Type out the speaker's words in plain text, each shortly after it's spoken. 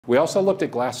We also looked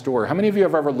at Glassdoor. How many of you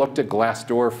have ever looked at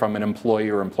Glassdoor from an employee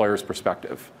or employer's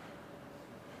perspective?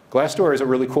 Glassdoor is a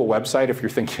really cool website if you're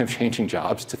thinking of changing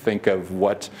jobs, to think of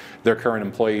what their current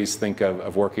employees think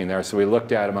of working there. So we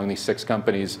looked at, among these 6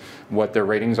 companies, what their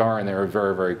ratings are, and they were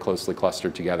very, very closely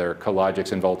clustered together.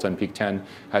 Cologix and Volta and Peak 10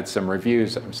 had some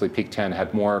reviews. Obviously, Peak 10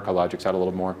 had more, Cologix had a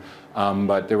little more.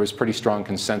 But there was pretty strong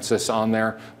consensus on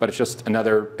there. But it's just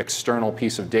another external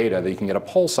piece of data that you can get a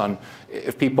pulse on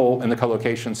if people in the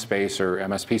colocation space or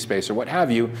MSP space or what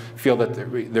have you feel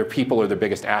that their people are their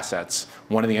biggest assets.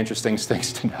 One of the interesting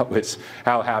things to know is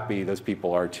how happy those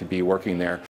people are to be working there.